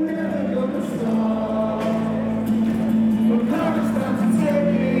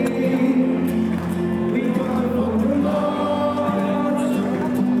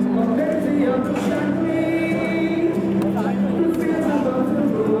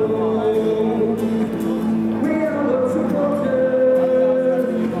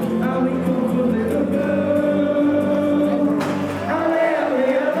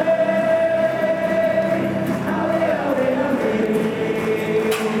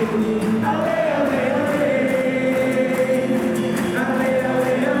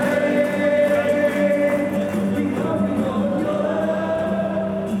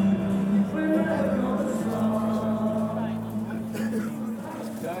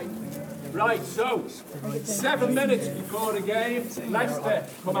 Right, so 7 minutes before the game, Leicester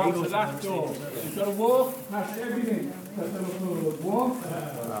come out to that door. You've got to walk past everything that Liverpool have won.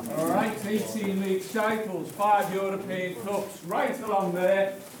 All right, 18 league titles, 5 European Cups, right along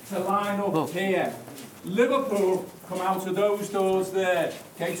there to line up here. Liverpool come out of those doors there.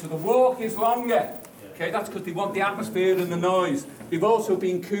 Okay, so the walk is longer. Okay, that's because they want the atmosphere and the noise. They've also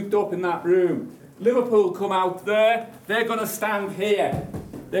been cooped up in that room. Liverpool come out there, they're going to stand here.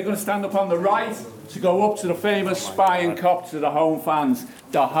 They're going to stand up on the right to go up to the famous spying cop to the home fans,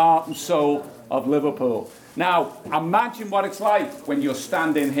 the heart and soul of Liverpool. Now, imagine what it's like when you're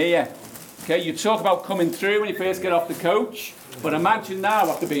standing here. Okay, you talk about coming through when you first get off the coach, but imagine now,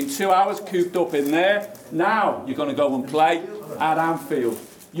 after being 2 hours cooped up in there, now you're going to go and play at Anfield.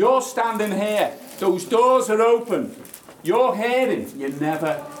 You're standing here, those doors are open, you're hearing, you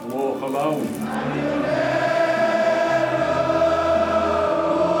never walk alone.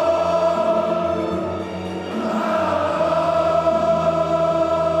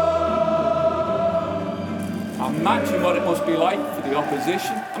 Imagine what it must be like for the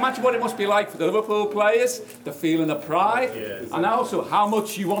opposition. Imagine what it must be like for the Liverpool players, the feeling of pride, and also how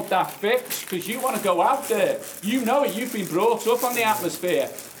much you want that fixed, because you want to go out there. You know it, you've been brought up on the atmosphere.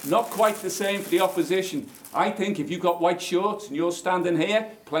 Not quite the same for the opposition. I think if you've got white shorts and you're standing here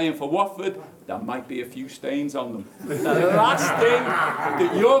playing for Watford, there might be a few stains on them. The last thing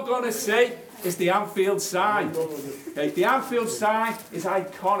that you're going to see is the Anfield sign. Okay, the Anfield sign is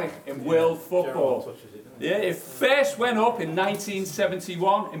iconic in world football. Yeah, it first went up in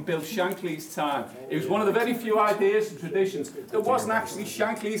 1971 in Bill Shankly's time. It was one of the very few ideas and traditions that wasn't actually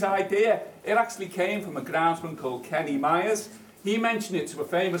Shankly's idea. It actually came from a groundsman called Kenny Myers. He mentioned it to a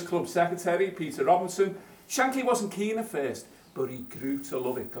famous club secretary, Peter Robinson. Shankly wasn't keen at first, but he grew to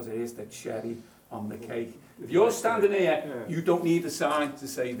love it because it is the cherry on the cake. If you're standing here, you don't need a sign to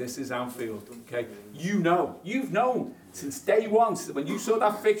say this is Anfield. Okay, you know, you've known since day one, when you saw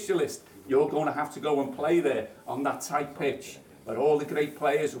that fixture list, you're going to have to go and play there on that tight pitch where all the great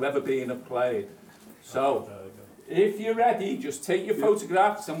players who've ever been have played. So, if you're ready, just take your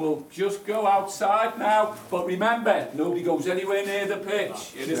photographs and we'll just go outside now. But remember, nobody goes anywhere near the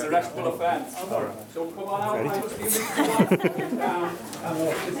pitch. It is a restful offence. So come on out. I must be down.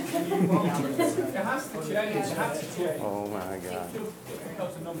 It has to change. It has to change. Oh my God.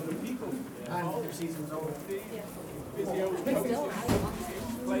 Because the number of people. And the season's over. Physios, players.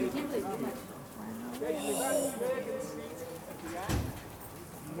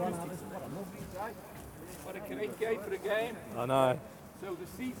 What a great game for a game. I know. So the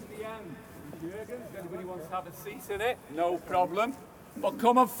seat at the end, Jürgen, if anybody wants to have a seat in it, no problem. But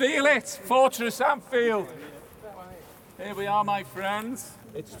come and feel it, Fortress Anfield. Here we are, my friends.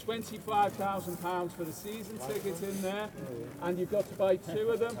 It's £25,000 for the season ticket in there, and you've got to buy 2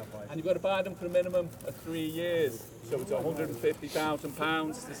 of them, and you've got to buy them for a minimum of 3 years. So it's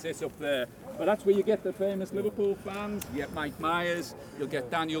 £150,000 to sit up there. But that's where you get the famous Liverpool fans. You get Mike Myers, you'll get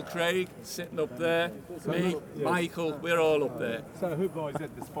Daniel Craig sitting up there, me, Michael, we're all up there. So who buys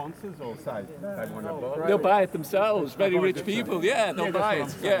it, the sponsors or say they want to buy it? They'll buy it themselves, very rich people, yeah, they'll buy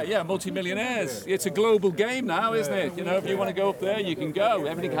it. Yeah, multi-millionaires. It's a global game now, isn't it? You know, if you want to go up there, you can go.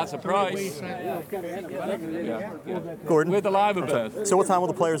 Everything has a price. Gordon? We're the live bird. So what time will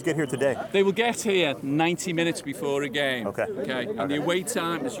the players get here today? They will get here 90 minutes before before a game. Okay. And the away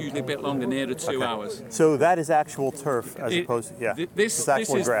time is usually a bit longer, near to 2 hours. So that is actual turf as opposed to, yeah. This is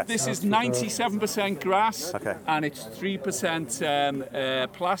actual grass. This is 97% grass, Okay. and it's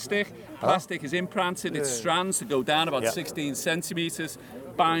 3% plastic. Plastic is implanted, it's strands that go down about 16 centimetres,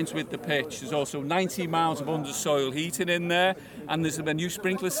 binds with the pitch. There's also 90 miles of undersoil heating in there, and there's a new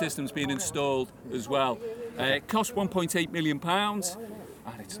sprinkler system's been installed as well. It costs £1.8 million,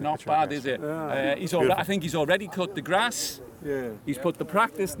 and it's not bad, is it? I think he's already cut the grass. Yeah. He's put the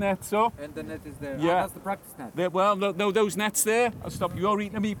practice nets up. And the net is there. Yeah. That's the practice net. No, those nets there will stop you. You're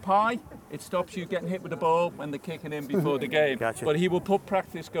eating a meat pie. It stops you getting hit with the ball when they're kicking in before the game. Gotcha. But he will put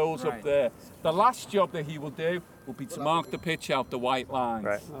practice goals up there. The last job that he will do will be to mark the pitch out the white lines.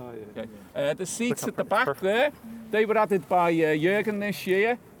 Right. Okay. The seats at the back there, they were added by Jurgen this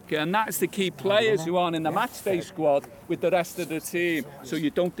year. Okay, and that's to keep players who aren't in the matchday squad with the rest of the team, so you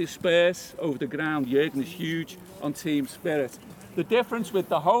don't disperse over the ground. Jurgen is huge on team spirit. The difference with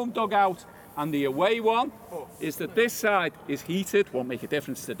the home dugout and the away one is that this side is heated. Won't make a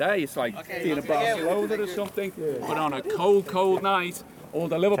difference today. It's like being in Barcelona or something. But on a cold night, all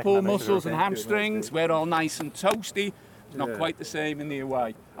the Liverpool muscles and hamstrings, we're all nice and toasty. It's not quite the same in the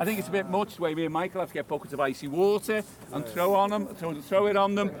away. I think it's a bit much the way me and Michael have to get buckets of icy water and throw it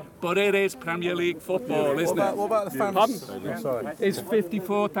on them. But it is Premier League football, isn't it? What about the fans? Sorry. It's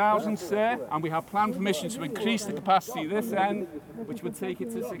 54,000 there, and we have planned permission to increase the capacity this end, which would take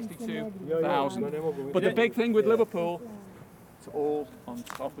it to 62,000. But the big thing with Liverpool, it's all on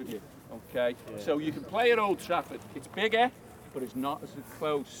top of you. Okay, so you can play at Old Trafford. It's bigger, but it's not as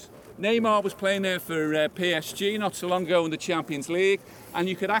close. Neymar was playing there for PSG not so long ago in the Champions League, and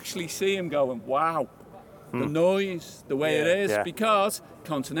you could actually see him going, wow, the noise, the way it is, because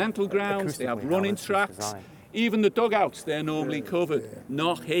continental grounds, they have running tracks. Even the dugouts, they're normally covered.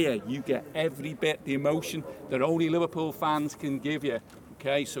 Not here. You get every bit the emotion that only Liverpool fans can give you.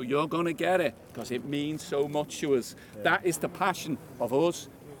 Okay, so you're going to get it because it means so much to us. That is the passion of us,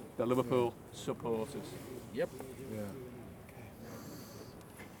 the Liverpool supporters. Yep.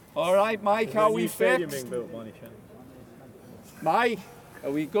 All right, Mike, how are we fixed? Mike, are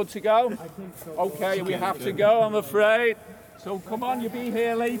we good to go? Okay, we have to go, I'm afraid. So come on, you'll be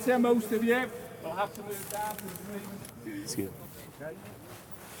here later, most of you. We'll have to move down to the green. Excuse me. Okay.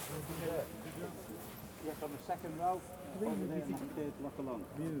 Yes, on the second row.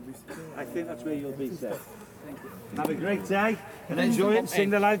 I think that's where you'll be, sir. Have a great day and enjoy it. Sing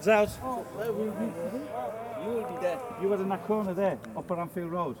the lads out. You will be there. You are in that corner there, up on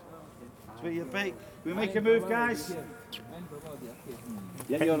Anfield Road. That's where you'll be. We make a move, guys.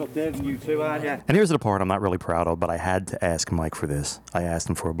 Yeah, you're up there, and you too, aren't you? And here's the part I'm not really proud of, but I had to ask Mike for this. I asked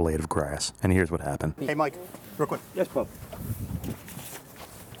him for a blade of grass, and here's what happened. Hey, Mike, real quick. Yes, Bob.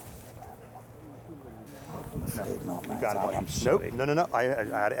 No, you got it, Mike. Nope, no. I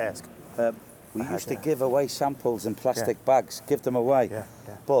had to ask. We used to give away samples in plastic bags, give them away. Yeah.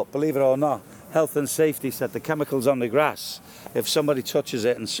 But believe it or not, health and safety said the chemicals on the grass, if somebody touches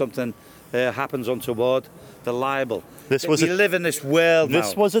it and something happens untoward, they're liable. We live in this world now.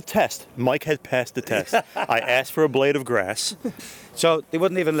 This was a test. Mike had passed the test. I asked for a blade of grass. So they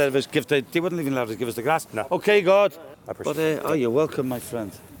wouldn't even let us give us the grass. No. Okay, God. I appreciate it. Oh, you're welcome, my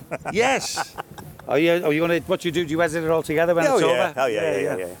friend. Yes. Are you going to? What you do? Do you edit it all together when it's over? Oh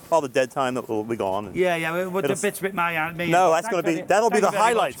yeah. All the dead time that will be gone. Yeah. With the bits with my hand. No, that'll be the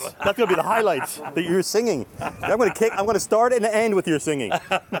highlights. That's going to be the highlights that you're singing. I'm going to start and end with your singing.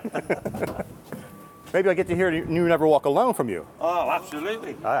 Maybe I get to hear "You Never Walk Alone" from you. Oh,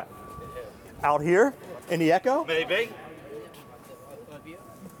 absolutely. All right. Out here in the echo. Maybe.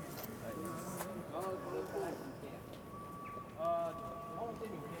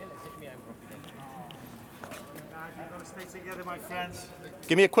 Stay together, my friends.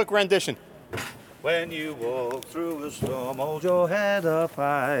 Give me a quick rendition. When you walk through a storm, hold your head up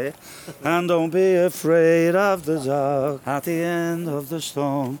high, and don't be afraid of the dark. At the end of the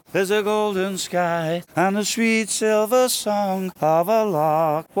storm, there's a golden sky and a sweet silver song of a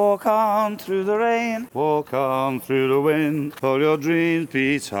lark. Walk on through the rain, walk on through the wind, all your dreams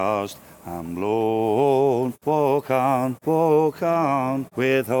be tossed and blown. Walk on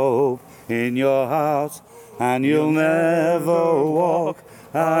with hope in your heart, and you'll never walk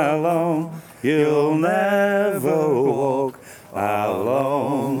alone. You'll never walk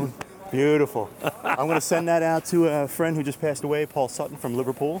alone. Beautiful. I'm going to send that out to a friend who just passed away, Paul Sutton from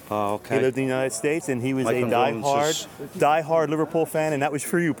Liverpool. Oh, okay. He lived in the United States, and he was a die-hard Liverpool fan, and that was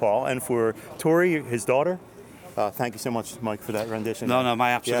for you, Paul, and for Tori, his daughter. Thank you so much, Mike, for that rendition. No,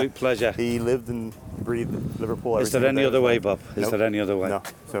 my absolute pleasure. He lived and breathed Liverpool. Is there any other way, Bob? Is there any other way? No.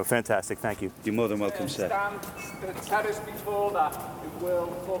 So fantastic. Thank you. You're more than welcome, sir. The terrace before that, the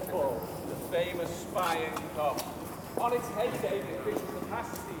World Football, the famous Spying Cup. On its heyday, the official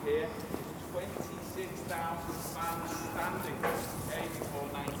capacity here is 26,000 fans standing, before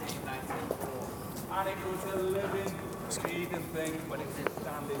 1994. And it was a living, breathing thing when it was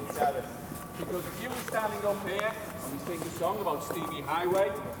standing terrace. Because if you were standing up here and we sing a song about Stevie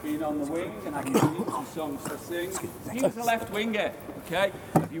Highway being on the wing and having some songs to sing, he was a left winger, okay?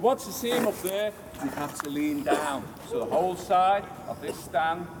 If you want to see him up there, you have to lean down. So the whole side of this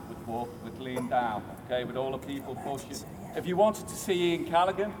stand would lean down, okay, with all the people pushing. If you wanted to see Ian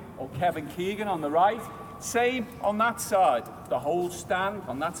Callaghan or Kevin Keegan on the right, same on that side. The whole stand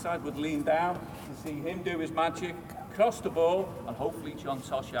on that side would lean down to see him do his magic, cross the ball, and hopefully John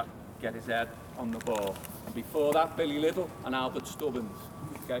Toshack get his head on the ball. And before that, Billy Little and Albert Stubbins.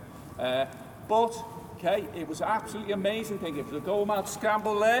 Okay, it was an absolutely amazing thing. If the goal-mouth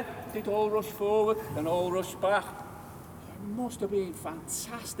scramble there, they'd all rush forward and all rush back. It must have been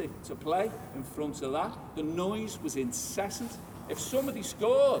fantastic to play in front of that. The noise was incessant. If somebody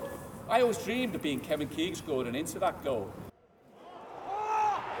scored, I always dreamed of being Kevin Keegan scoring into that goal.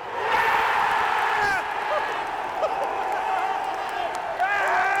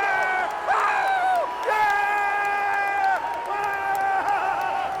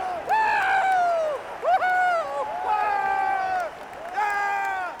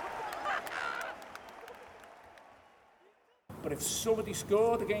 But if somebody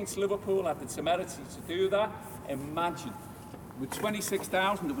scored against Liverpool, had the temerity to do that, imagine. With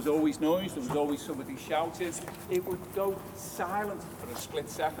 26,000, there was always noise, there was always somebody shouting. It would go silent for a split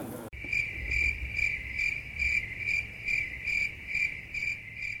second.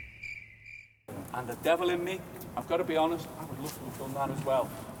 And the devil in me, I've got to be honest, I would love to have done that as well.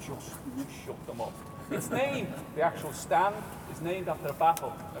 Just shut them up. It's named, the actual stand is named after a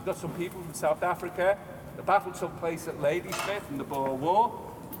battle. I've got some people from South Africa. The battle took place at Ladysmith in the Boer War,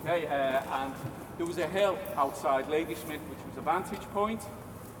 okay, and there was a hill outside Ladysmith which was a vantage point,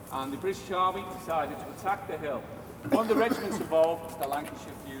 and the British Army decided to attack the hill. One of the regiments involved was the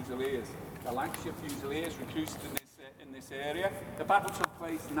Lancashire Fusiliers. The Lancashire Fusiliers recruited in this area. The battle took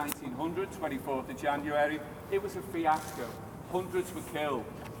place in 1900, 24th of January. It was a fiasco. Hundreds were killed.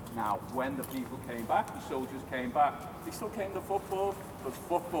 Now, when the people came back, the soldiers came back, they still came to football, because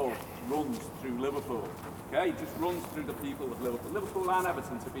football runs through Liverpool. Okay, it just runs through the people of Liverpool. Liverpool and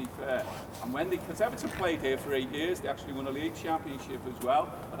Everton, to be fair. And because Everton played here for 8 years, they actually won a league championship as well.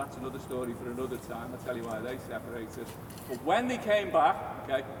 But that's another story for another time. I'll tell you why they separated. But when they came back,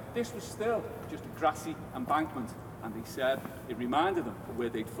 okay, this was still just a grassy embankment. And they said it reminded them of where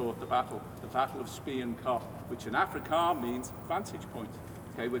they'd fought the Battle of Spion Kop, which in Afrikaans means vantage point.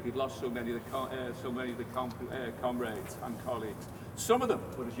 Okay, where they'd lost so many of the comrades and colleagues. Some of them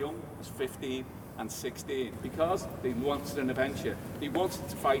were as young as 15 and 16 because they wanted an adventure. They wanted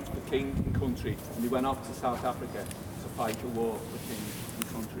to fight for king and country, and they went off to South Africa to fight a war for king and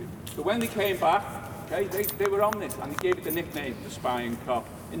country. So when they came back, okay, they were on this, and they gave it the nickname, the Spying Kop.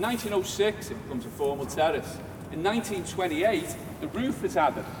 In 1906, it becomes a formal terrace. In 1928, the roof was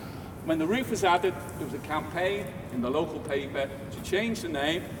added. When the roof was added, there was a campaign in the local paper to change the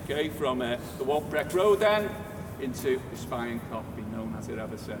name, okay, from the Waltbreck Road end into the Spying Kop, been known as it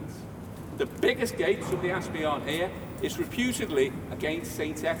ever since. The biggest gate, somebody asked me on here, is reputedly against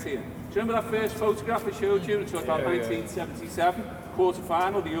St Etienne. Do you remember that first photograph I showed you? It was about 1977,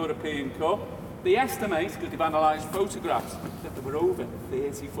 quarter-final of the European Cup. They estimate, because they've analysed photographs, that there were over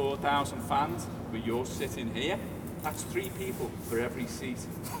 34,000 fans where you're sitting here. That's 3 people for every seat.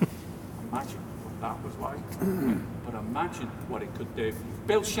 Imagine what that was like. But imagine what it could do.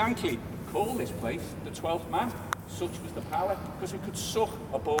 Bill Shankly called this place the 12th man. Such was the power, because it could suck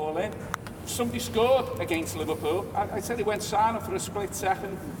a ball in. Somebody scored against Liverpool. I said it went silent for a split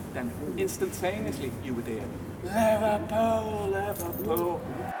second, then instantaneously you were there. Liverpool, Liverpool.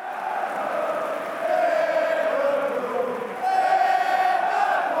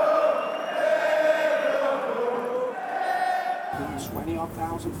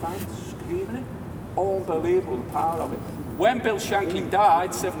 20,000 fans screaming it. Unbelievable, the power of it. When Bill Shankly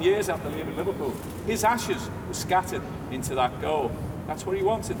died 7 years after leaving Liverpool, his ashes were scattered into that goal. That's what he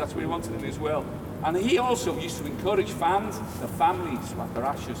wanted. That's what he wanted in his will. And he also used to encourage fans, their families, to have their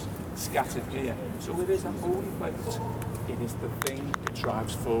ashes scattered here. So it is a holy place. It is the thing that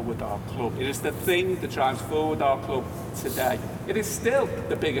drives forward our club. It is the thing that drives forward our club today. It is still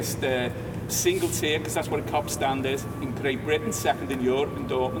the biggest single tier, because that's what a Kop stand is, in Great Britain, second in Europe in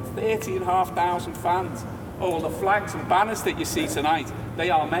Dortmund. 30,500 fans. all the flags and banners that you see tonight, they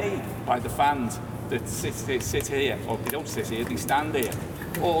are made by the fans that sit here, or they don't sit here, they stand here.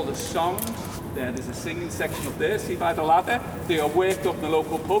 All the songs, there's a singing section up there, see by the ladder. They are worked up in the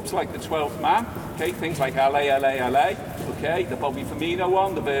local pubs like the 12th Man, okay, things like LA, LA, LA, okay, the Bobby Firmino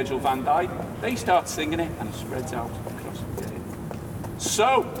one, the Virgil van Dijk. They start singing it and it spreads out across the day.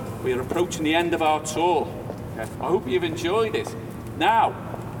 So, we are approaching the end of our tour. Okay? I hope you've enjoyed it. Now,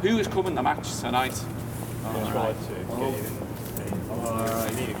 who is coming to match tonight? Alright.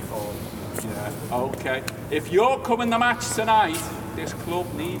 Yeah, okay. If you're coming to match tonight, this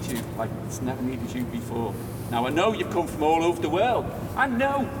club needs you like it's never needed you before. Now, I know you've come from all over the world. I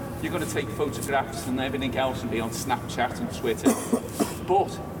know you're going to take photographs and everything else and be on Snapchat and Twitter. But,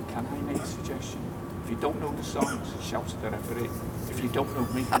 can I make a suggestion? If you don't know the songs, shout at the referee. If you don't know,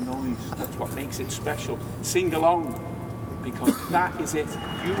 make a noise. That's what makes it special. Sing along, because that is it.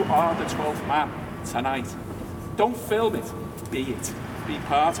 You are the 12th man tonight. Don't film it, be it. Be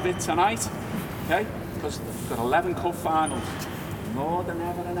part of it tonight, okay? Because we've got 11 cup finals. More than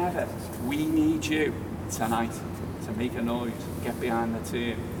ever and ever, we need you tonight to make a noise, get behind the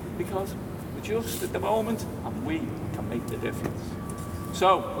team. Because we're just at the moment, and we can make the difference.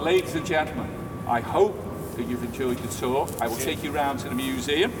 So, ladies and gentlemen, I hope that you've enjoyed the tour. I will take you round to the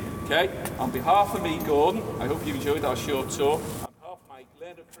museum, okay? On behalf of me, Gordon, I hope you enjoyed our short tour. On behalf of my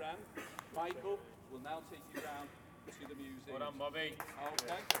learned friend, Michael, will now take you round to the museum. Well done, Bobby.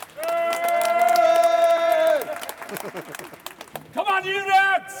 Okay. Come on, you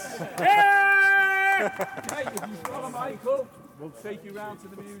rats! Yeah! Okay, if you follow Michael, we'll take you round to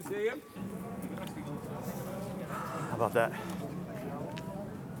the museum. How about that?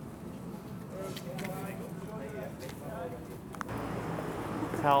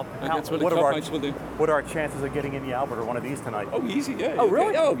 What are our chances of getting in the Albert or one of these tonight? Oh, easy, yeah. Oh,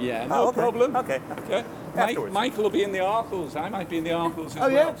 really? Oh, yeah, no okay. problem. Okay. Michael will be in the Arkles. I might be in the Arkles as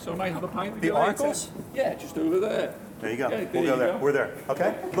well. Yeah? So I might have a pint with the you later. Arkles? Yeah, just over there. There you go. Yeah, we'll go there. We're there.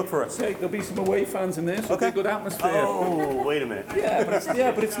 Okay? Look for us. There'll be some away fans in there, so okay. it'll be a good atmosphere. Oh, wait a minute. Yeah,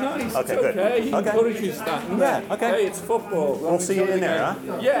 but it's nice. Okay, it's good. okay. He encourages that. Yeah, okay. Hey, it's football. We'll see you in there,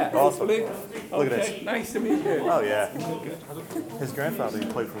 huh? Yeah, awesome. hopefully. Look at this. Nice to meet you. Oh, yeah. His grandfather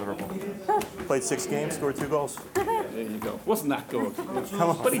played for Liverpool. Played 6 games, scored 2 goals. There you go. Wasn't that good? Come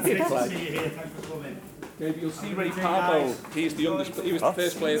on. But he did play. Maybe you'll see Ray Parbo. He's the youngest. He was the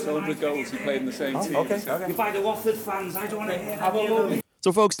first player to 100 goals. He played in the same team. Okay. If I the Watford fans, I don't want to hear that.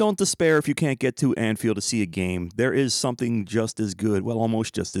 So, folks, don't despair if you can't get to Anfield to see a game. There is something just as good, well,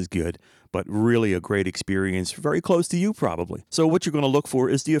 almost just as good, but really a great experience, very close to you probably. So what you're going to look for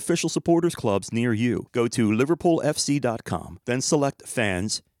is the official supporters clubs near you. Go to liverpoolfc.com, then select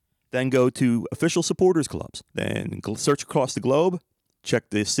fans, then go to official supporters clubs, then search across the globe.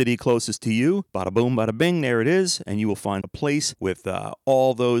 Check the city closest to you. Bada boom, bada bing, there it is. And you will find a place with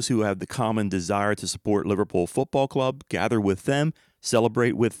all those who have the common desire to support Liverpool Football Club. Gather with them,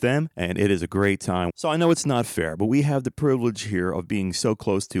 celebrate with them, and it is a great time. So I know it's not fair, but we have the privilege here of being so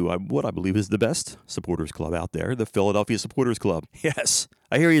close to what I believe is the best supporters club out there, the Philadelphia Supporters Club. Yes,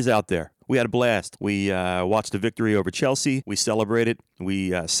 I hear he's out there. We had a blast. We watched a victory over Chelsea. We celebrated.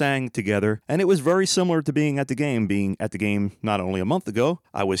 We sang together. And it was very similar to being at the game not only a month ago.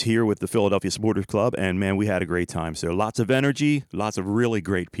 I was here with the Philadelphia Supporters Club, and man, we had a great time. So lots of energy, lots of really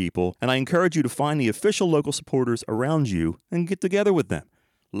great people. And I encourage you to find the official local supporters around you and get together with them.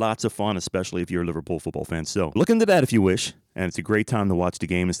 Lots of fun, especially if you're a Liverpool football fan. So look into that if you wish. And it's a great time to watch the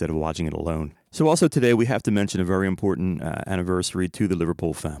game instead of watching it alone. So also today we have to mention a very important anniversary to the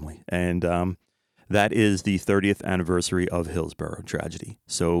Liverpool family. And that is the 30th anniversary of Hillsborough tragedy.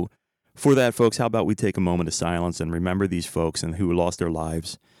 So for that, folks, how about we take a moment of silence and remember these folks and who lost their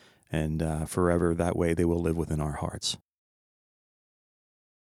lives. And forever, that way they will live within our hearts.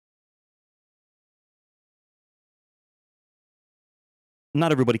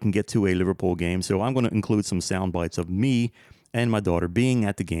 Not everybody can get to a Liverpool game, so I'm going to include some sound bites of me and my daughter being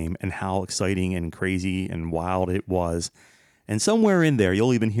at the game and how exciting and crazy and wild it was. And somewhere in there,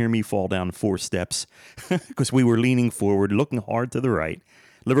 you'll even hear me fall down 4 steps because we were leaning forward, looking hard to the right.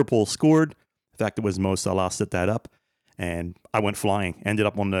 Liverpool scored. In fact, it was Mo Salah set that up. And I went flying, ended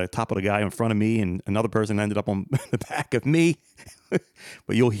up on the top of the guy in front of me, and another person ended up on the back of me.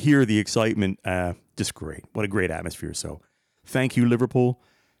 But you'll hear the excitement. Just great. What a great atmosphere. So thank you, Liverpool.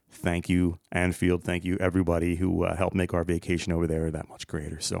 Thank you, Anfield. Thank you, everybody who helped make our vacation over there that much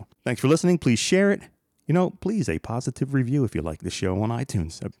greater. So thanks for listening. Please share it. You know, please, a positive review if you like the show on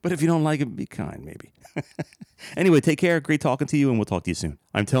iTunes. But if you don't like it, be kind, maybe. Anyway, take care. Great talking to you, and we'll talk to you soon.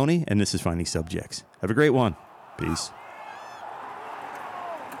 I'm Tony, and this is Finding Subjects. Have a great one. Peace.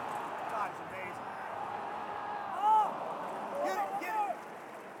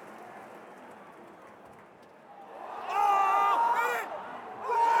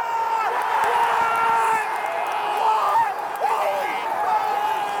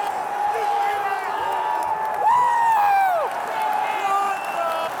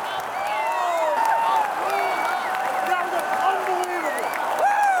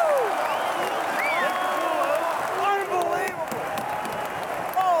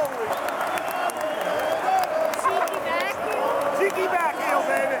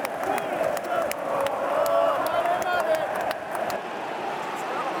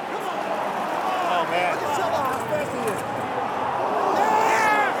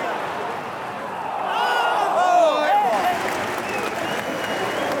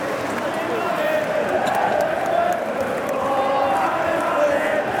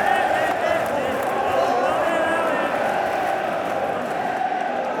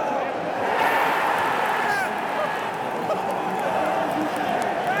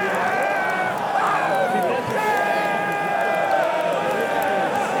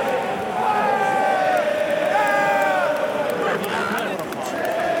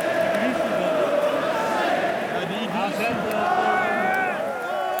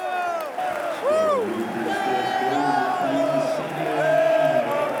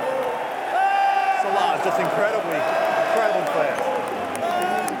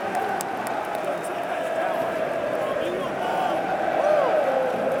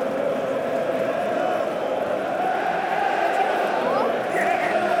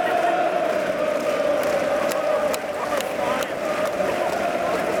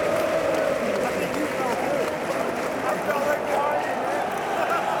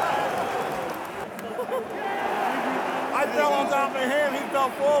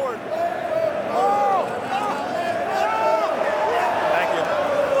 forward. Thank you.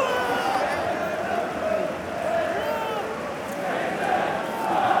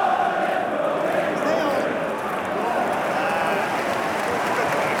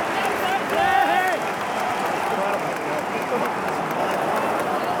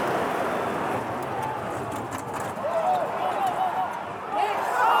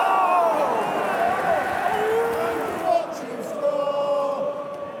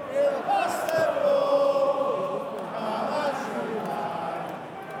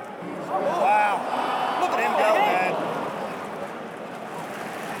 Wow. Look at him go, man.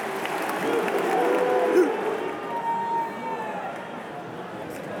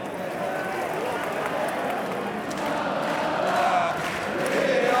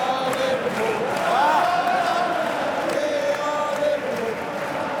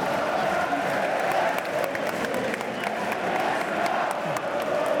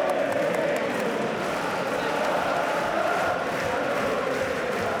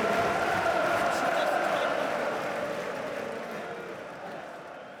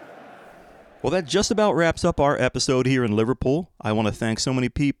 Well, that just about wraps up our episode here in Liverpool. I want to thank so many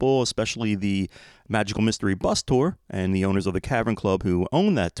people, especially the Magical Mystery Bus Tour and the owners of the Cavern Club who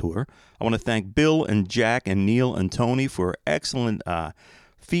own that tour. I want to thank Bill and Jack and Neil and Tony for excellent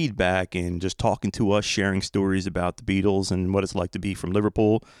feedback and just talking to us, sharing stories about the Beatles and what it's like to be from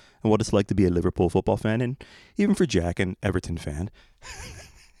Liverpool and what it's like to be a Liverpool football fan, and even for Jack, an Everton fan.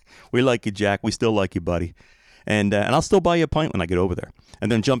 We like you, Jack. We still like you, buddy. And I'll still buy you a pint when I get over there.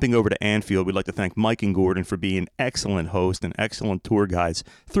 And then jumping over to Anfield, we'd like to thank Mike and Gordon for being excellent hosts and excellent tour guides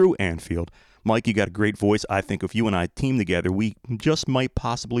through Anfield. Mike, you got a great voice. I think if you and I team together, we just might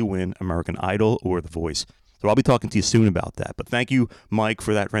possibly win American Idol or The Voice. So I'll be talking to you soon about that. But thank you, Mike,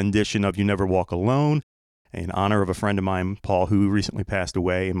 for that rendition of You Never Walk Alone in honor of a friend of mine, Paul, who recently passed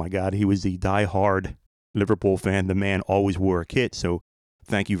away. And my God, he was the diehard Liverpool fan. The man always wore a kit. So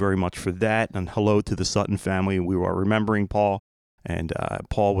thank you very much for that. And hello to the Sutton family. We are remembering Paul. And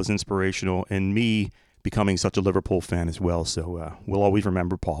Paul was inspirational in me becoming such a Liverpool fan as well. So we'll always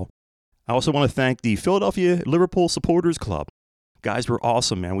remember Paul. I also want to thank the Philadelphia Liverpool Supporters Club. Guys were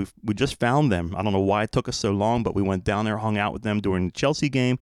awesome, man. We just found them. I don't know why it took us so long, but we went down there, hung out with them during the Chelsea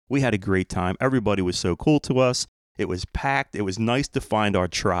game. We had a great time. Everybody was so cool to us. It was packed. It was nice to find our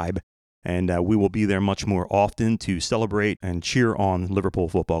tribe. And we will be there much more often to celebrate and cheer on Liverpool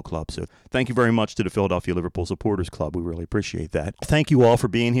Football Club. So thank you very much to the Philadelphia Liverpool Supporters Club. We really appreciate that. Thank you all for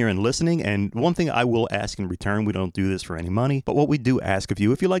being here and listening. And one thing I will ask in return, we don't do this for any money, but what we do ask of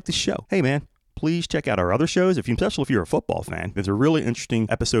you, if you like the show, hey man, please check out our other shows, especially if you're a football fan. There's a really interesting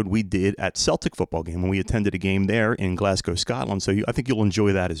episode we did at Celtic football game when we attended a game there in Glasgow, Scotland. So I think you'll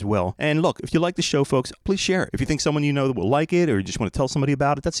enjoy that as well. And look, if you like the show, folks, please share it. If you think someone you know that will like it or you just want to tell somebody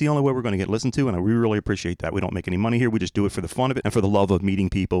about it, that's the only way we're going to get listened to. And we really appreciate that. We don't make any money here. We just do it for the fun of it and for the love of meeting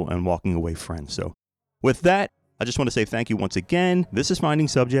people and walking away friends. So with that, I just want to say thank you once again. This is Finding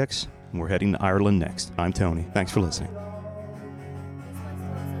Subjects, and we're heading to Ireland next. I'm Tony. Thanks for listening.